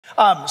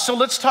So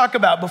let's talk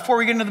about, before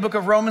we get into the book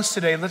of Romans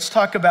today, let's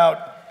talk about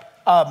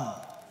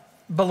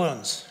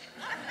balloons.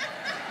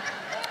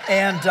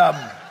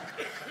 And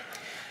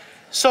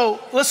so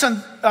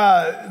listen,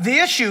 the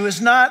issue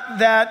is not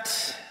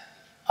that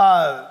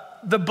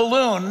the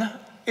balloon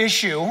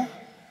issue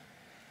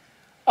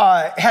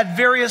had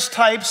various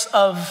types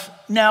of,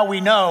 now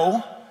we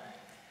know,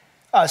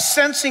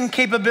 sensing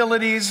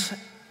capabilities,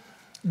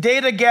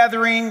 data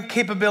gathering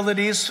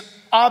capabilities,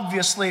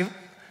 obviously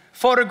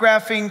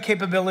photographing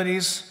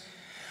capabilities,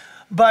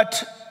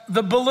 but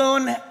the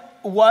balloon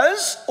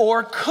was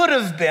or could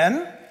have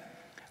been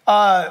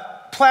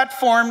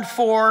platformed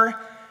for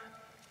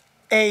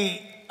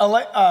a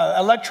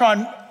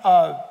electron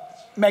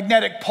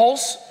magnetic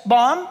pulse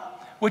bomb,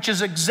 which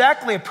is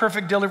exactly a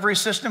perfect delivery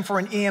system for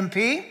an EMP.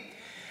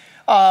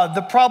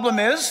 The problem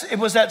is, it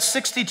was at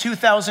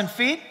 62,000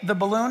 feet, the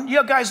balloon.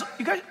 You guys,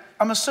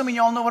 I'm assuming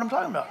you all know what I'm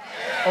talking about.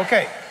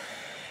 Okay.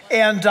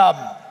 And,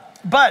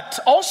 but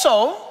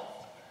also,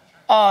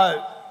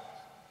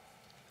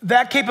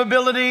 that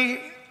capability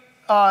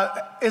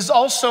is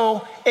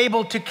also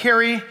able to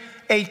carry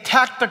a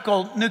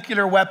tactical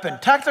nuclear weapon.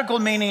 Tactical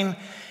meaning,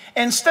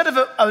 instead of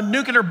a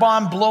nuclear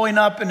bomb blowing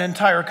up an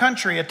entire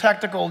country, a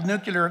tactical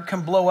nuclear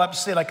can blow up,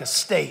 say, like a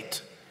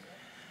state.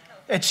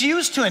 It's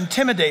used to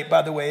intimidate,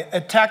 by the way.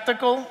 A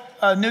tactical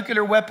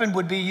nuclear weapon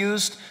would be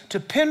used to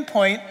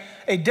pinpoint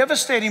a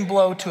devastating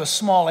blow to a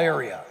small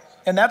area.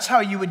 And that's how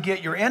you would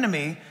get your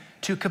enemy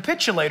to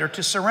capitulate or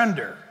to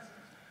surrender.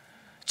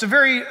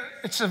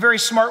 It's a very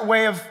smart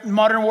way of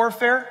modern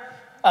warfare.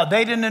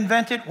 They didn't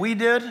invent it, we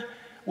did.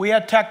 We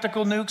had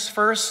tactical nukes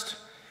first.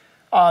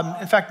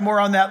 In fact, more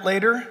on that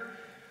later.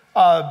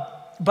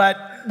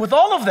 But with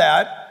all of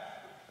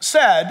that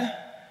said,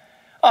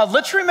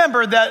 let's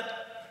remember that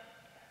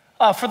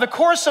for the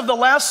course of the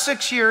last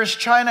 6 years,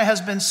 China has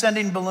been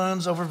sending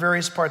balloons over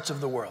various parts of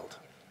the world.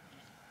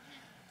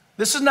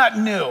 This is not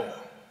new.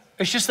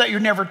 It's just that you're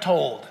never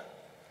told.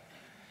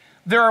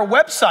 There are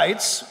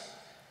websites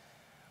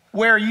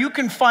where you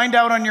can find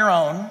out on your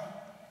own,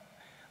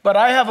 but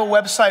I have a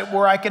website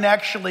where I can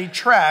actually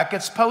track.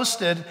 It's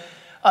posted.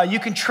 You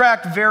can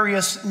track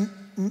various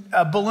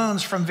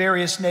balloons from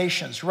various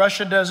nations.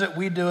 Russia does it,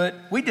 we do it.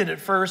 We did it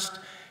first.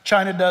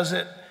 China does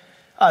it.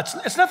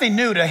 It's nothing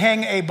new to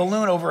hang a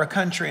balloon over a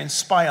country and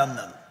spy on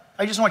them.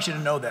 I just want you to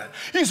know that.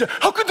 You say,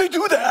 how could they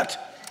do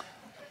that?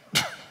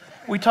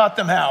 We taught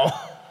them how.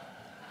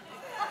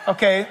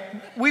 Okay,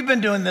 we've been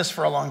doing this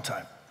for a long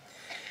time.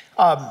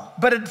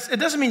 But it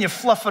doesn't mean you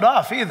fluff it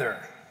off either.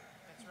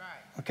 That's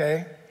right.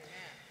 Okay?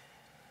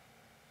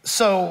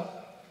 So,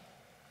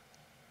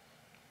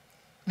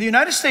 the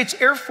United States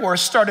Air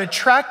Force started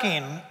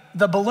tracking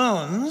the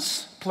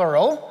balloons,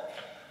 plural,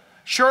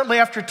 shortly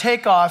after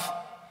takeoff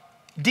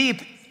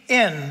deep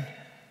in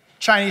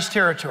Chinese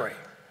territory.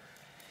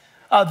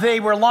 They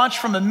were launched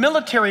from a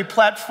military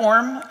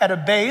platform at a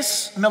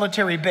base,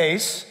 military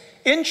base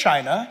in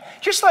China,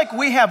 just like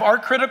we have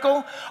our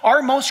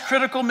most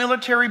critical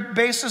military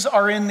bases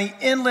are in the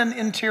inland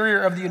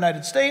interior of the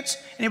United States.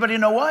 Anybody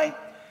know why?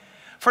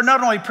 For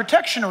not only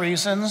protection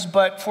reasons,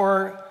 but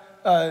for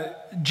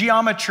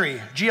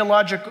geometry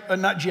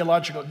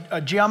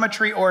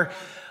or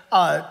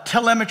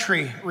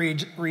telemetry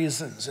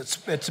reasons.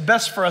 It's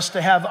best for us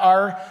to have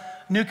our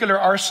nuclear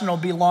arsenal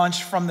be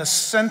launched from the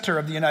center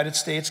of the United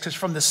States, because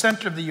from the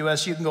center of the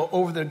US, you can go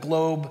over the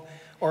globe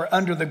or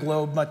under the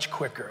globe much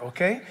quicker,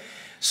 okay?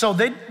 So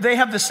they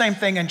have the same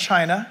thing in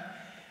China.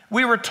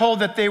 We were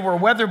told that they were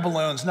weather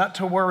balloons, not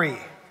to worry.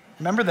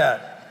 Remember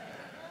that.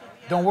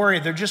 Don't worry,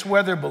 they're just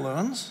weather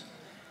balloons.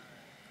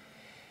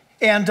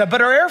 And,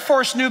 but our Air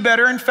Force knew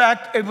better. In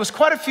fact, it was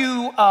quite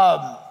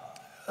a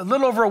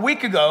little over a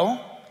week ago,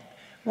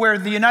 where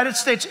the United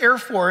States Air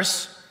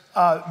Force,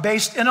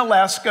 based in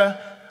Alaska,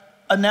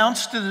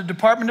 announced to the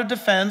Department of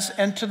Defense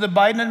and to the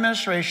Biden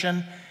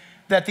administration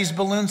that these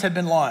balloons had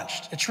been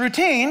launched. It's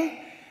routine,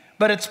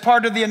 but it's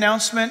part of the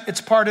announcement.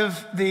 It's part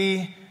of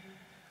the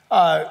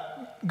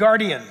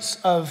guardians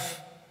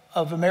of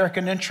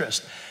American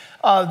interest.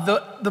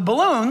 The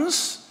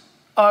balloons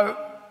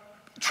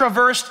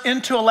traversed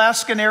into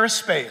Alaskan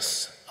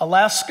airspace.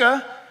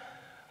 Alaska,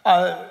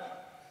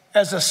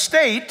 as a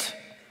state,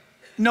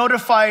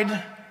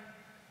 notified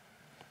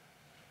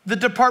the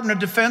Department of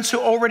Defense, who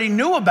already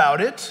knew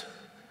about it.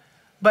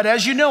 But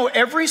as you know,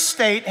 every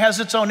state has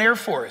its own Air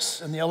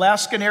Force, and the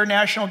Alaskan Air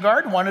National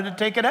Guard wanted to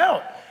take it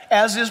out,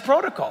 as is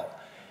protocol.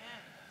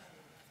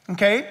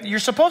 Okay, you're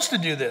supposed to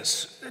do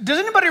this. Does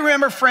anybody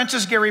remember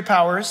Francis Gary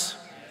Powers?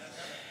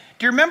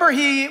 Do you remember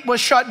he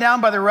was shot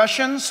down by the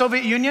Russian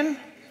Soviet Union?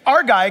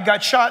 Our guy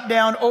got shot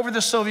down over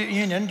the Soviet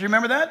Union. Do you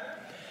remember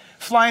that?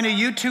 Flying a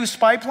U-2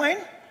 spy plane,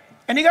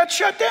 and he got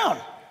shot down.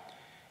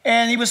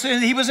 And he was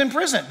in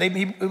prison.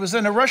 He was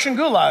in a Russian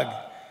gulag.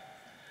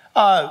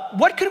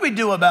 What could we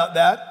do about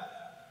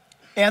that?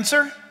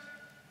 Answer,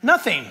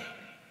 nothing.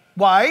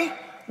 Why?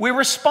 We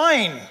were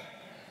spying.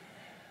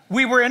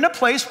 We were in a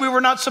place we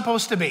were not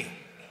supposed to be.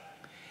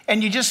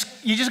 And you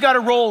just got to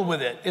roll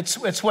with it.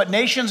 It's what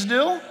nations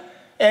do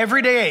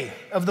every day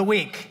of the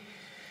week.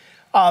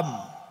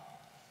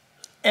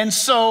 And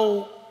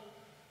so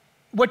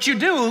what you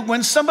do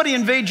when somebody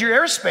invades your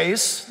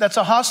airspace that's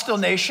a hostile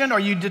nation, or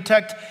you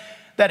detect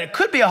that it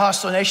could be a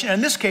hostile nation,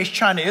 in this case,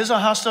 China is a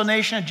hostile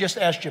nation, just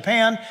ask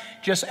Japan,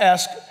 just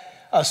ask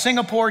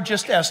Singapore,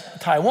 just ask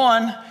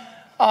Taiwan,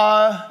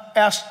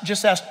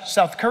 just ask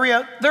South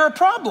Korea, they're a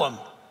problem.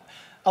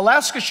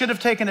 Alaska should have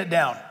taken it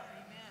down.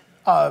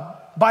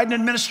 Biden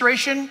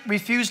administration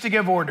refused to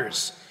give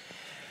orders.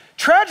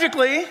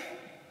 Tragically,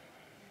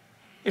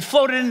 it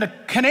floated into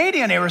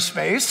Canadian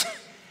airspace,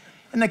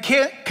 and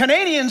the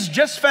Canadians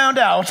just found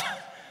out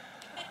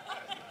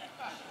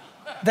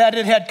that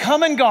it had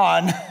come and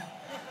gone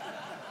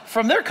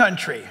from their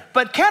country.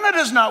 But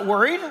Canada's not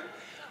worried,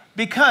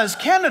 because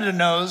Canada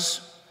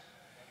knows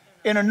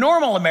in a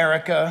normal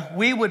America,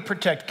 we would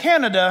protect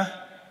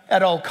Canada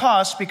at all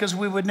costs, because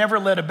we would never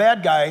let a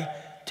bad guy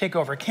take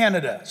over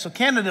Canada. So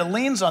Canada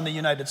leans on the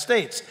United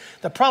States.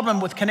 The problem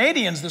with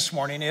Canadians this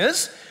morning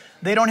is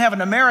they don't have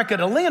an America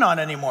to lean on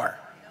anymore.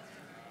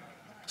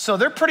 So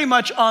they're pretty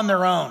much on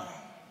their own,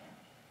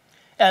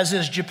 as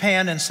is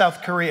Japan and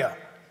South Korea.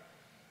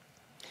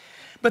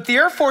 But the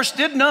Air Force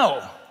did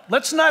know.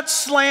 Let's not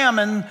slam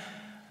and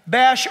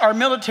bash our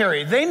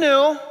military. They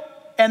knew,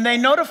 and they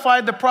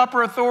notified the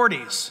proper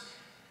authorities.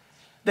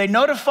 They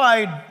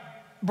notified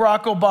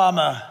Barack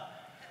Obama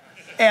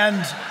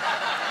and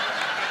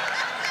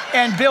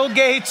Bill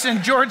Gates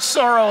and George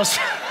Soros.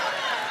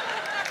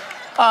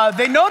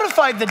 They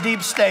notified the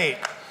deep state.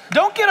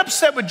 Don't get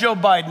upset with Joe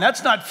Biden.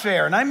 That's not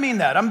fair, and I mean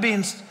that. I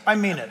mean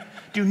it.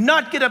 Do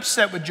not get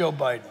upset with Joe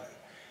Biden.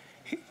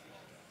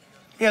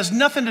 He has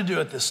nothing to do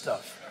with this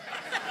stuff.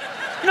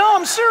 No,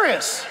 I'm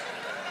serious.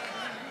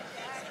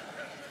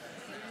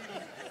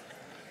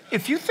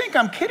 If you think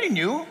I'm kidding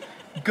you,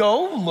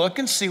 go look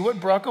and see what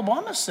Barack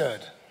Obama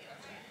said.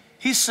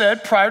 He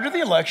said prior to the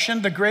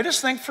election, the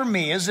greatest thing for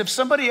me is if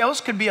somebody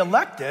else could be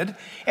elected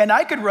and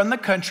I could run the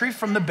country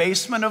from the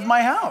basement of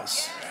my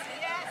house.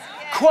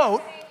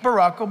 Quote,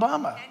 Barack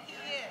Obama.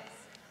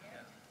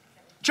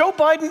 Joe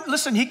Biden,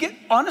 listen,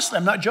 honestly,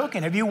 I'm not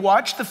joking. Have you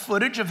watched the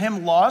footage of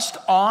him lost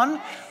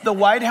on the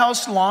White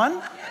House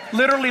lawn?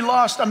 Literally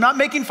lost. I'm not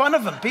making fun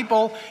of him.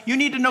 People, you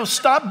need to know,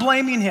 stop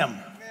blaming him.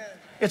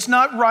 It's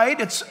not right.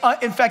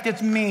 In fact,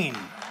 it's mean.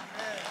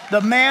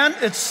 The man,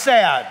 it's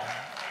sad.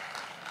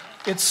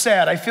 It's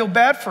sad. I feel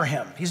bad for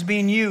him. He's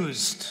being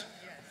used.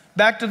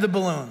 Back to the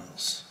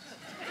balloons.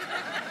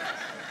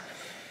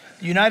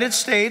 The United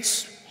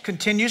States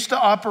continues to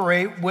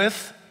operate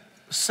with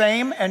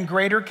same and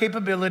greater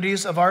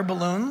capabilities of our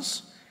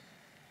balloons.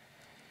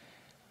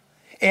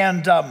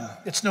 And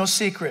it's no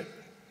secret.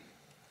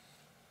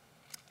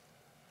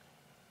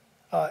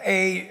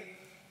 I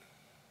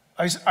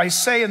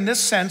say in this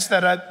sense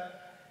that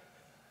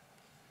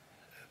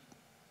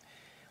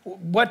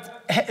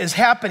what is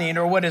happening,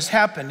 or what has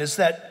happened, is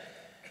that,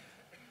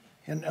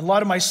 and a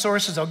lot of my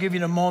sources, I'll give you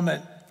in a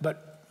moment,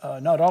 but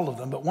not all of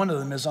them, but one of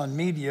them is on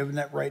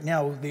MediaNet right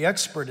now, the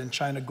expert in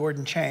China,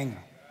 Gordon Chang.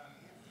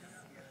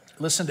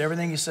 Listen to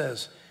everything he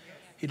says.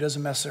 He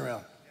doesn't mess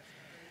around.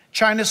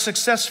 China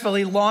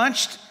successfully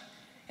launched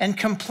and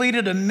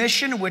completed a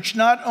mission which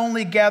not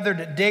only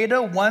gathered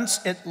data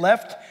once it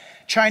left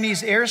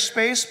Chinese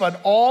airspace,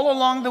 but all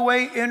along the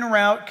way en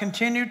route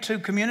continued to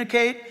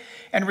communicate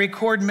and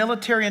record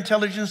military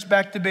intelligence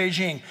back to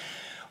Beijing.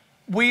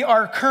 We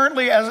are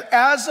currently,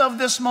 as of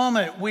this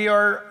moment, we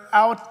are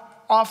out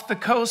off the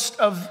coast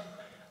of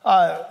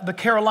the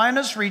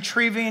Carolinas,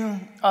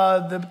 retrieving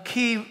the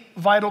key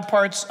vital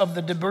parts of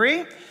the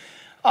debris.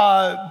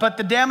 But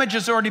the damage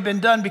has already been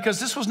done, because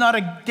this was not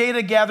a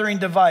data gathering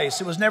device.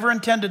 It was never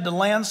intended to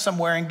land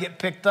somewhere and get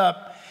picked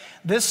up.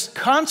 This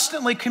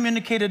constantly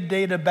communicated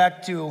data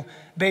back to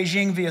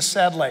Beijing via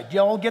satellite.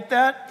 Y'all get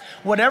that?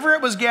 Whatever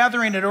it was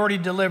gathering, it already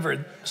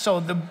delivered.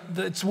 So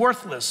it's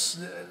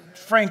worthless,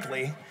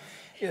 frankly.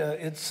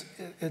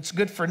 It's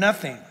good for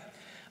nothing.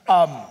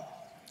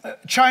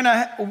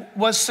 China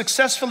was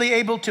successfully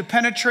able to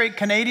penetrate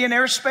Canadian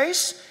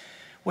airspace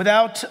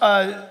without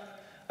a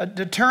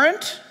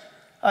deterrent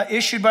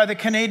issued by the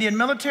Canadian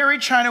military.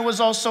 China was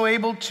also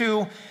able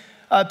to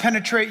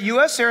penetrate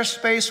U.S.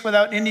 airspace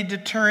without any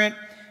deterrent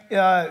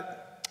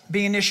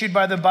being issued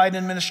by the Biden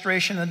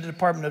administration and the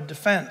Department of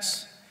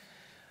Defense.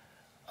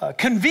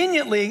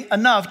 Conveniently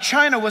enough,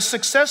 China was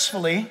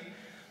successful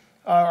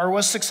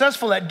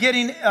at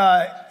getting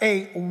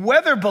a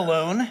weather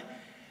balloon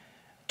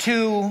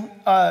to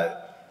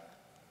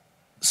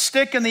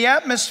stick in the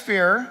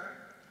atmosphere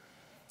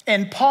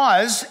and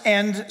pause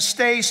and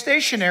stay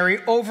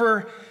stationary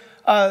over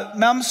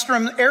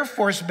Malmstrom Air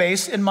Force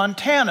Base in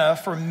Montana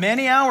for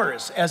many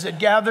hours as it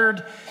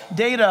gathered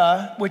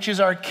data, which is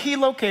our key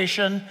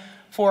location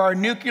for our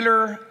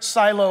nuclear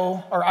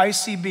silo, or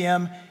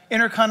ICBM,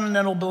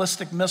 intercontinental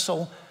ballistic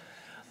missile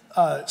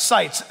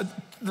sites.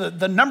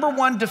 The number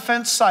one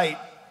defense site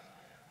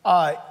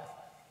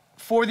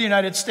for the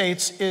United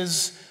States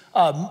is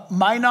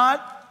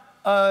Minot,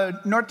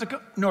 North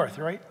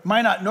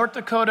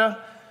Dakota,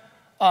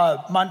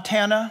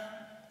 Montana,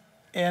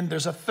 and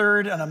there's a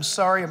third, and I'm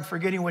sorry, I'm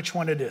forgetting which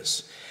one it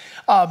is.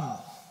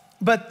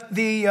 But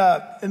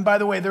and by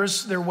the way,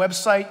 there's their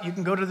website. You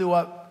can go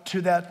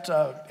to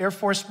that Air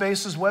Force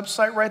Base's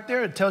website right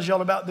there. It tells you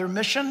all about their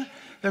mission.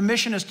 Their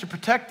mission is to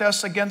protect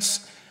us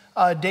against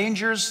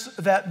dangers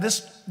that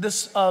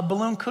this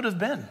balloon could have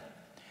been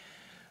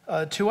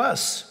to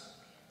us.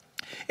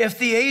 If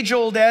the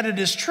age-old adage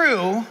is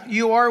true,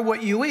 you are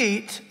what you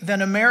eat,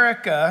 then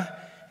America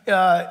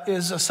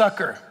is a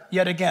sucker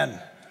yet again.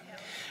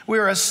 We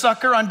were a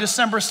sucker on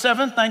December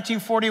 7th,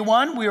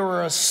 1941. We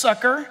were a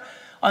sucker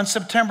on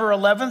September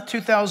 11th,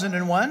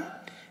 2001.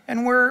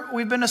 And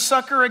we've been a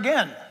sucker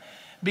again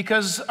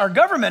because our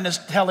government is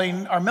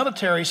telling our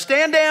military,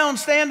 stand down,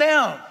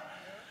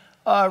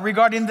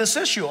 regarding this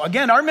issue.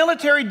 Again, our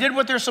military did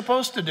what they're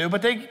supposed to do,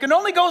 but they can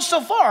only go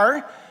so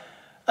far,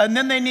 and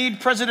then they need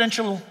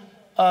presidential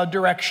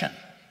direction.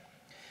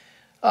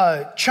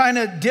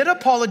 China did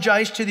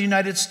apologize to the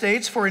United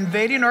States for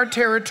invading our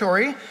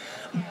territory,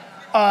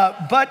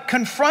 but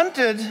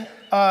confronted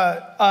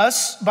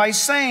us by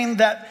saying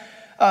that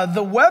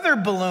the weather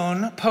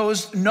balloon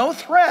posed no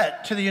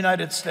threat to the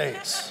United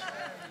States.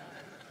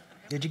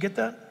 Did you get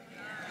that?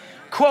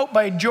 Quote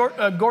by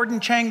Gordon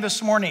Chang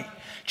this morning.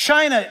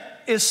 China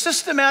is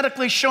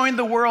systematically showing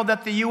the world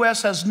that the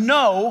U.S. has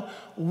no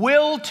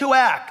will to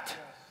act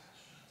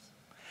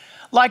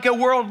like a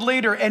world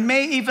leader and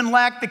may even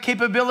lack the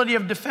capability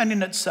of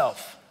defending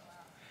itself.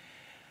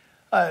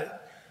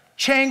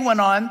 Chang went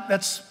on,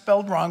 that's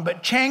spelled wrong,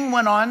 but Chang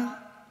went on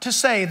to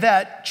say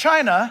that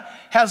China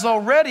has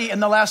already in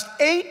the last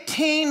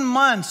 18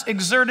 months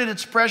exerted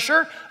its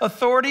pressure,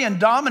 authority, and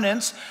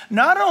dominance,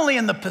 not only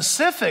in the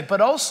Pacific,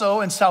 but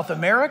also in South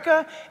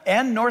America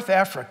and North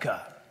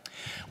Africa.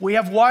 We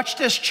have watched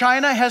as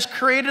China has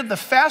created the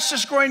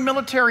fastest growing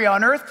military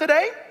on earth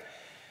today.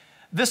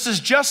 This is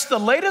just the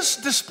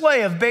latest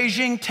display of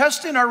Beijing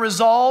testing our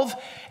resolve,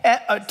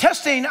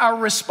 testing our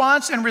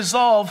response and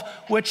resolve,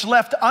 which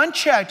left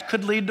unchecked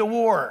could lead to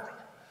war.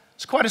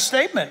 It's quite a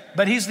statement,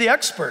 but he's the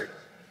expert.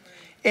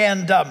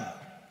 And I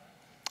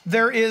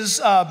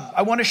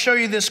want to show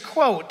you this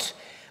quote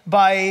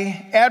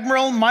by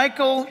Admiral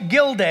Michael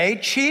Gilday,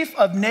 Chief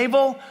of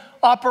Naval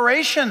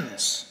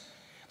Operations.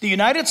 The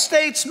United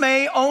States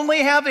may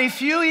only have a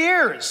few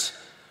years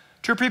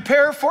to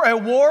prepare for a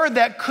war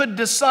that could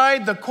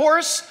decide the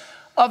course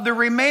of the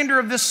remainder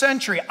of this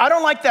century. I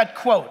don't like that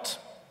quote.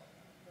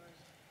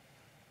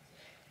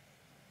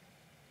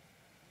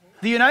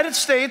 The United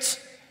States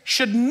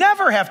should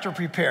never have to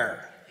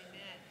prepare.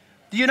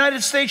 The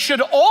United States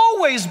should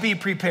always be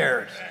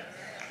prepared.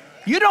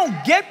 You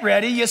don't get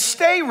ready, you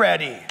stay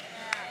ready.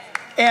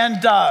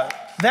 And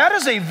that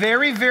is a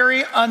very,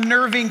 very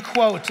unnerving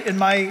quote in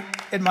my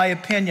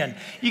opinion.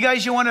 You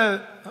guys, you want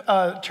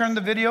to turn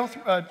the video,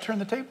 turn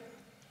the tape?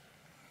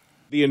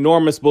 The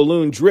enormous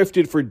balloon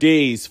drifted for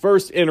days,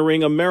 first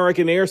entering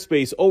American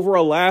airspace over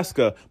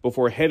Alaska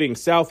before heading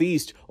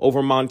southeast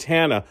over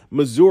Montana,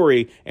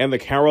 Missouri, and the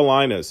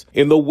Carolinas.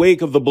 In the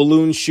wake of the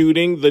balloon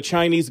shooting, the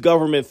Chinese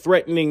government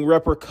threatening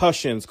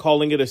repercussions,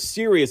 calling it a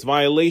serious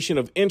violation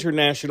of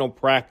international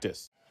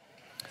practice.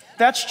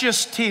 That's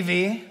just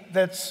TV.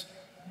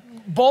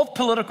 Both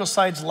political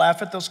sides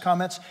laugh at those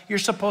comments. You're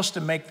supposed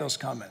to make those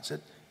comments.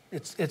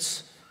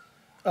 It's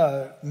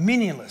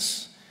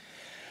meaningless.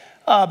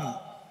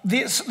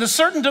 The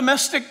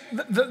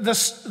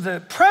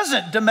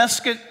present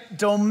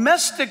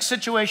domestic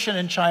situation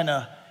in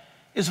China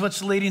is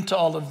what's leading to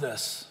all of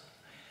this.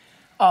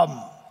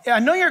 I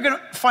know you're going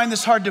to find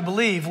this hard to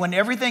believe when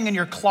everything in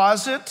your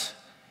closet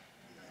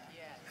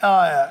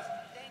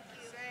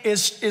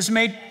is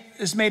made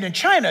in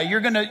China.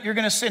 You're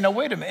gonna say, no,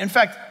 wait a minute. In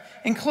fact,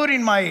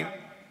 including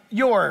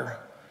your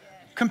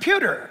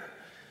computer.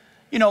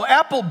 You know,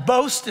 Apple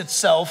boasts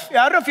itself.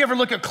 I don't know if you ever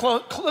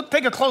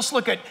take a close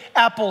look at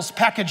Apple's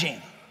packaging.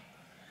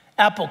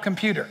 Apple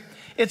computer.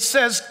 It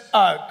says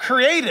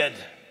created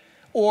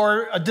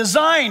or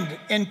designed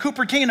in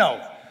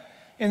Cupertino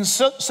in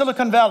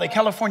Silicon Valley,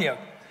 California.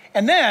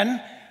 And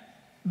then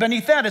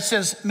beneath that it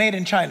says made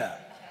in China.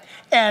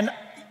 And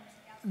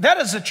that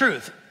is the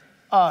truth.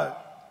 And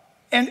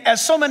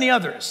as so many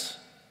others.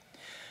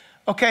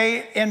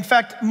 Okay, in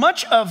fact,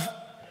 much of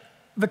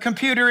the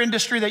computer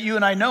industry that you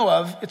and I know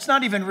of, it's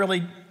not even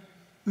really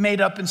made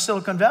up in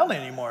Silicon Valley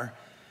anymore.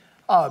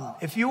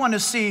 If you want to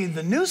see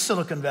the new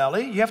Silicon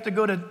Valley, you have to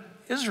go to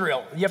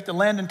Israel. You have to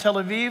land in Tel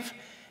Aviv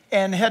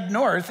and head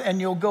north,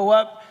 and you'll go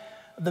up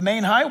the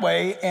main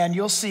highway, and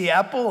you'll see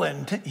Apple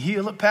and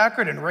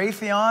Hewlett-Packard and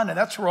Raytheon, and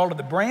that's where all of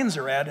the brains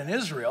are at in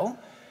Israel.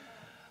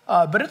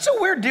 But it's a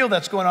weird deal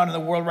that's going on in the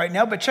world right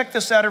now. But check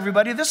this out,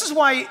 everybody. This is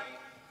why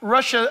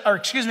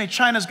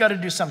China's got to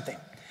do something.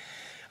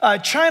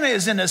 China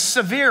is in a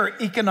severe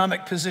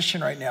economic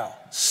position right now.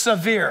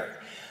 Severe.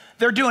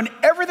 They're doing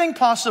everything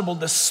possible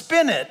to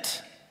spin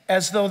it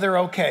as though they're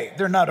okay.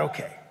 They're not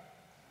okay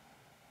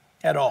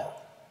at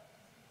all,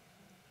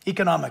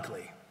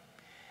 economically.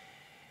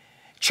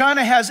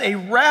 China has a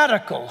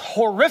radical,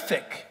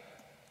 horrific,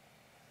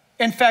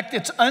 in fact,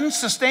 it's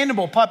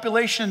unsustainable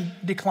population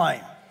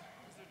decline.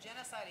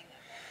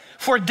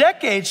 For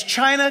decades,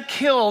 China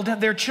killed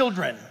their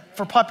children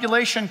for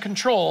population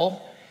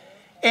control,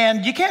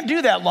 and you can't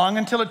do that long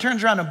until it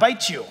turns around and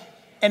bites you,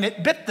 and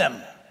it bit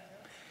them.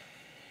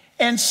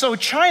 And so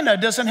China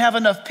doesn't have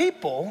enough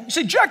people. You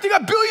say, Jack, they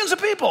got billions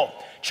of people.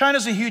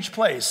 China's a huge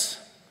place.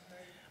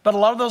 But a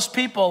lot of those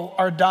people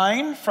are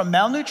dying from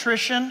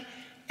malnutrition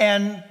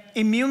and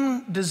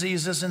immune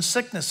diseases and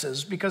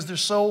sicknesses because they're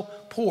so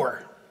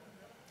poor.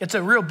 It's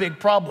a real big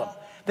problem.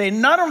 They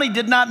not only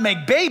did not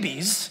make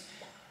babies,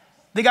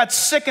 they got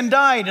sick and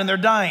died, and they're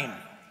dying.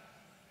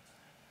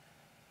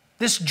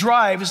 This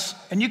drives,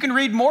 and you can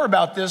read more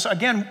about this,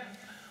 again,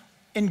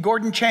 in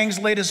Gordon Chang's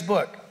latest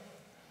book.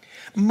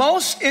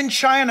 Most in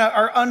China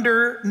are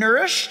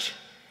undernourished,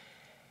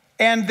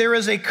 and there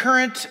is a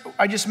current,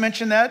 I just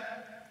mentioned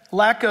that,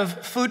 lack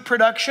of food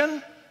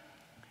production.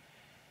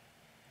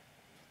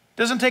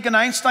 Doesn't take an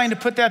Einstein to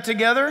put that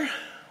together.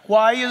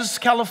 Why is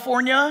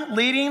California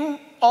leading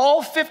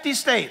all 50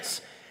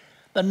 states?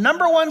 The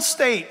number one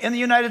state in the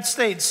United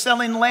States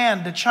selling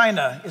land to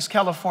China is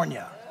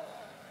California.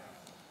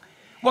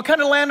 What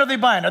kind of land are they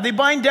buying? Are they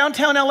buying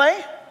downtown LA?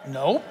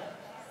 No.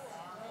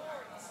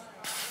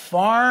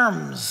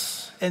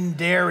 Farms and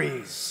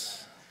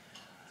dairies.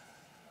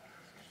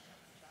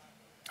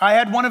 I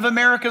had one of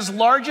America's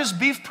largest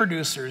beef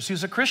producers,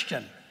 who's a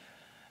Christian,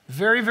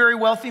 very, very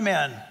wealthy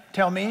man,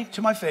 tell me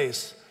to my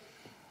face.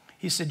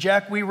 He said,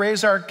 Jack, we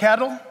raise our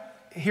cattle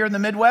here in the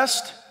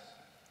Midwest,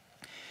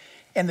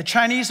 and the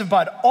Chinese have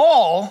bought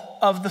all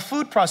of the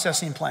food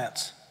processing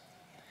plants.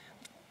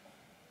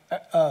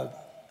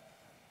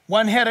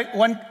 One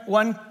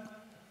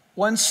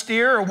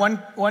steer or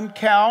one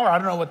cow, or I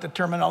don't know what the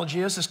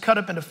terminology is cut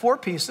up into 4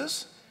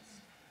 pieces,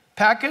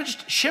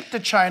 packaged, shipped to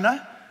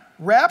China,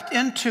 wrapped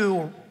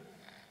into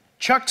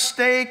chuck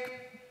steak,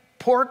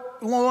 pork,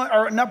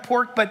 or not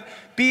pork, but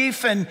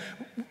beef and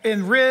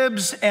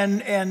ribs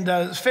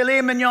and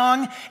filet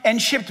mignon,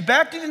 and shipped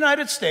back to the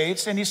United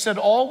States. And he said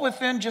all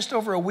within just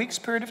over a week's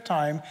period of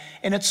time,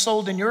 and it's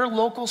sold in your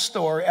local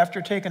store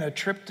after taking a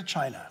trip to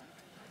China.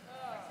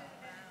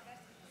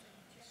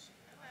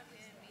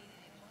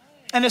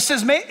 And it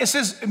says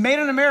made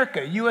in America,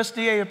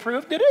 USDA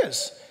approved. It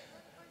is.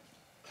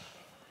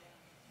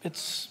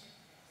 It's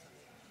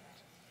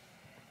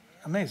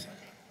amazing.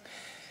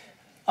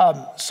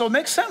 So it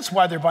makes sense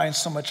why they're buying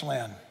so much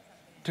land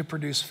to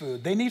produce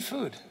food. They need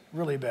food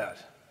really bad.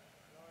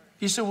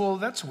 You say, well,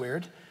 that's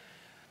weird.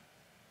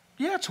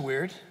 Yeah, it's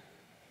weird.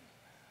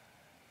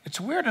 It's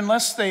weird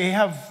unless they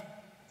have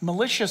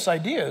malicious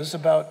ideas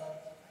about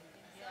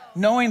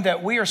knowing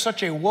that we are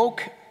such a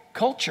woke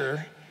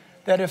culture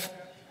that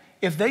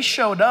if they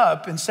showed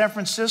up in San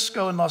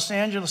Francisco and Los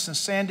Angeles and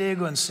San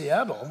Diego and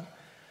Seattle,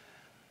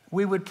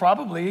 we would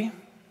probably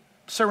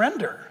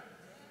surrender.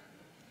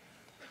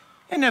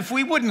 And if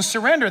we wouldn't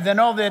surrender, then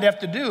all they'd have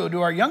to do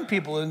to our young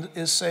people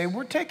is say,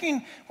 we're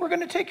going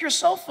to take your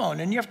cell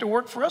phone and you have to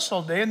work for us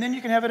all day and then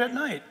you can have it at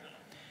night.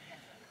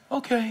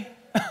 Okay,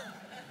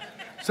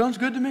 sounds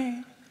good to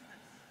me.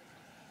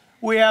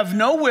 We have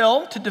no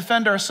will to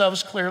defend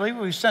ourselves clearly.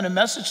 We've sent a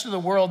message to the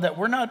world that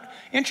we're not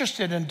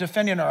interested in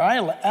defending our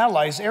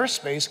allies'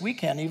 airspace. We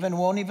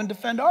won't even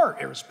defend our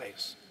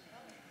airspace.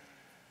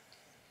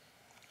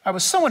 I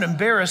was somewhat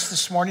embarrassed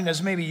this morning,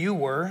 as maybe you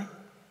were.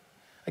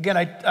 Again,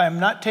 I'm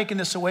not taking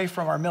this away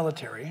from our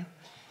military,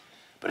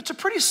 but it's a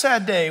pretty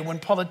sad day when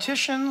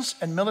politicians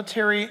and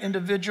military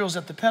individuals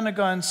at the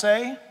Pentagon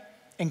say,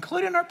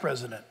 including our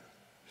president,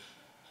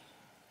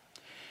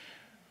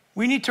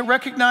 we need to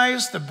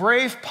recognize the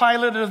brave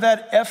pilot of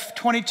that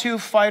F-22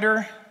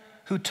 fighter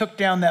who took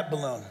down that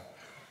balloon.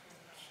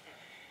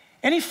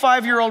 Any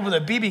 5-year-old with a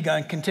BB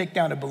gun can take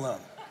down a balloon.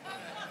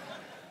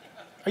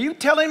 Are you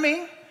telling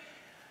me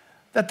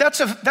that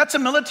that's a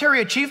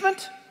military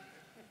achievement?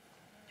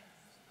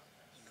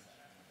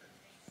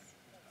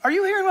 Are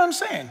you hearing what I'm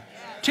saying?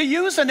 To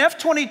use an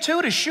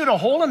F-22 to shoot a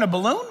hole in a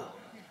balloon?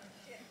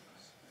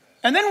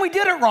 And then we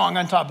did it wrong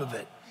on top of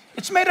it.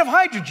 It's made of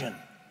hydrogen.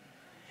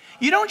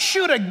 You don't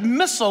shoot a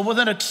missile with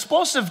an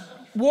explosive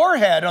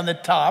warhead on the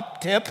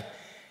top tip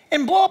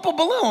and blow up a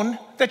balloon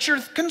that you're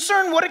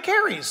concerned what it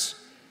carries.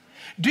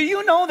 Do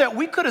you know that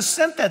we could have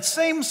sent that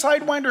same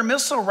Sidewinder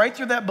missile right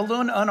through that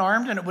balloon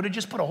unarmed and it would have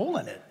just put a hole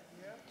in it?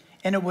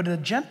 And it would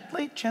have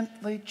gently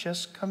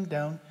just come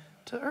down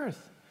to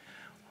earth.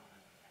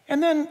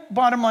 And then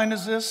bottom line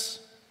is this.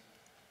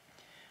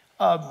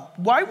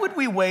 Why would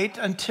we wait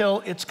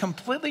until it's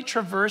completely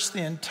traversed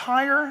the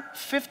entire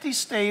 50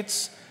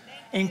 states,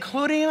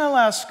 including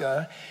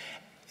Alaska,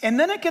 and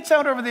then it gets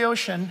out over the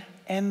ocean,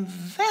 and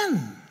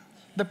then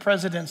the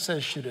president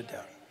says shoot it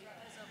down?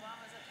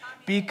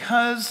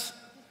 Because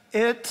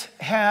it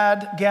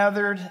had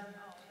gathered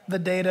the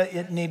data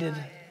it needed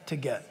to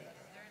get.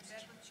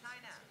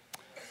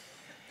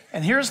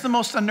 And here's the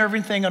most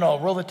unnerving thing at all.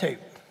 Roll the tape.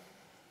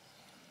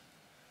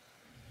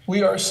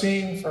 We are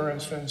seeing, for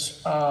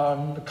instance,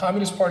 the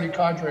Communist Party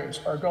cadres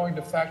are going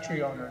to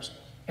factory owners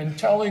and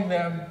telling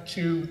them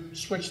to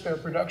switch their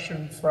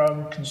production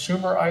from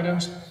consumer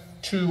items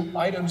to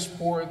items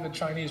for the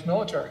Chinese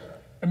military.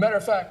 As a matter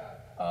of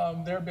fact,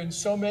 there have been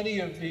so many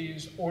of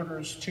these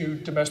orders to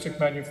domestic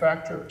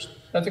manufacturers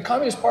that the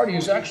Communist Party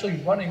is actually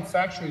running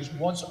factories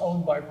once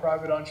owned by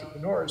private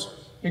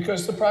entrepreneurs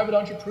because the private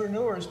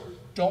entrepreneurs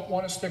don't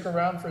want to stick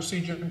around for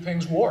Xi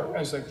Jinping's war,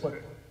 as they put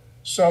it.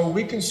 So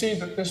we can see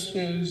that this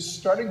is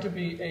starting to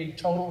be a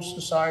total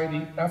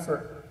society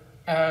effort,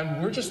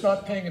 and we're just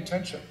not paying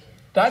attention.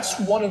 That's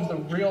one of the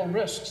real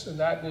risks, and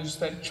that is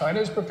that China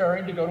is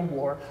preparing to go to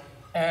war,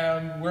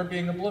 and we're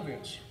being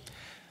oblivious.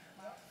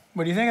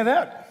 What do you think of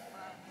that?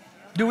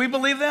 Do we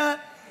believe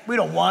that? We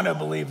don't want to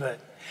believe it.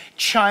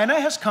 China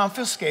has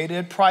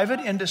confiscated private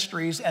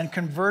industries and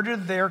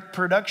converted their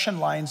production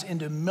lines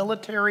into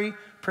military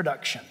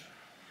production.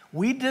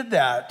 We did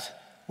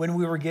that when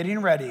we were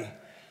getting ready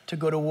to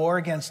go to war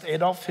against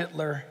Adolf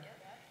Hitler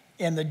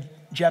and the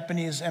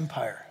Japanese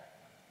Empire.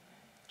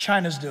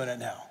 China's doing it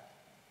now.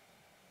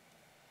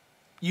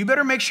 You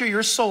better make sure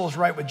your soul is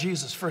right with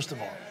Jesus, first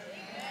of all.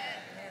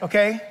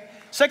 Okay?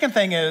 Second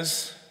thing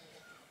is,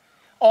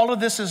 all of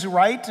this is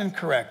right and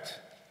correct.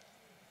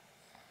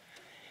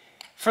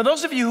 For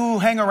those of you who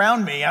hang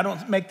around me, I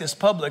don't make this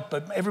public,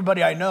 but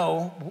everybody I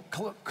know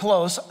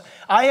close,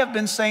 I have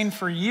been saying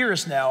for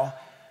years now,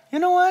 you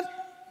know what?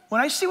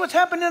 When I see what's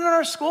happening in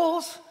our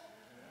schools,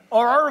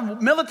 or our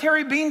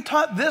military being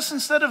taught this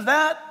instead of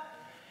that,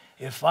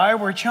 if I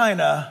were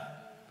China,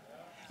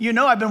 you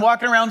know I've been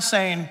walking around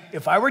saying,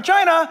 if I were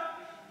China,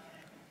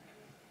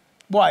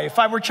 why? If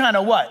I were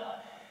China,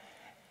 what?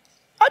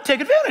 I'd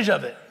take advantage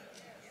of it.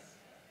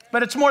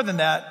 But it's more than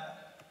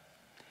that.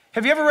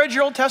 Have you ever read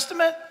your Old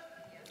Testament?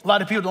 A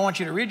lot of people don't want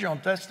you to read your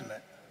Old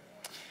Testament.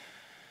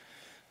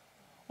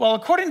 Well,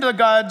 according to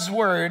God's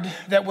word,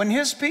 that when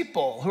his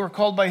people who are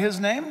called by his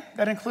name,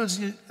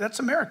 that's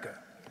America,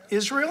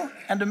 Israel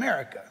and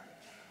America.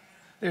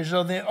 There's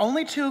the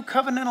only two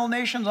covenantal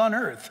nations on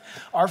earth.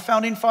 Our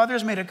founding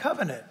fathers made a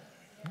covenant,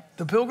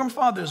 the Pilgrim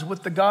Fathers,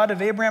 with the God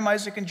of Abraham,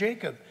 Isaac, and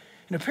Jacob.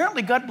 And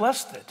apparently God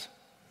blessed it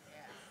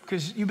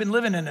because you've been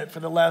living in it for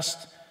the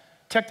last,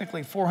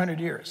 technically, 400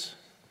 years.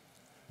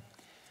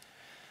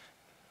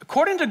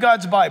 According to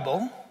God's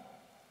Bible,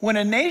 when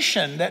a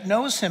nation that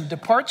knows him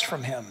departs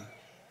from him,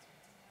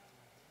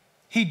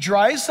 he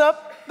dries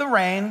up the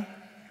rain,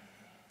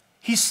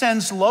 he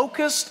sends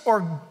locusts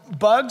or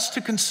bugs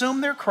to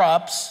consume their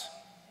crops,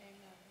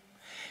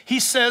 he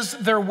says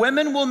their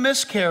women will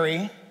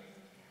miscarry,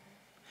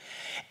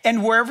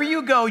 and wherever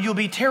you go, you'll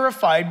be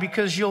terrified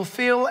because you'll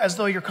feel as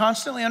though you're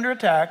constantly under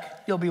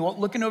attack. You'll be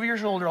looking over your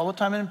shoulder all the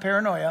time in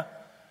paranoia.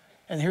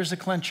 And here's the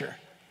clincher.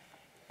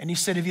 And he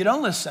said, if you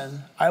don't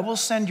listen, I will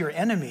send your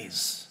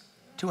enemies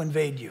to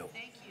invade you.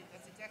 Thank you.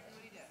 That's exactly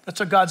what he does. That's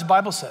what God's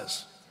Bible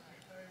says.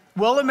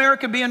 Will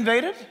America be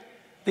invaded?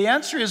 The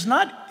answer is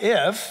not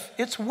if,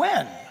 it's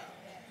when.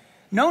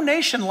 No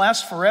nation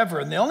lasts forever,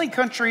 and the only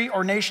country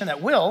or nation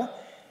that will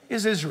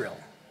is Israel.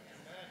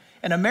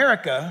 And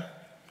America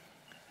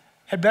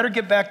had better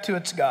get back to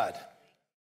its God.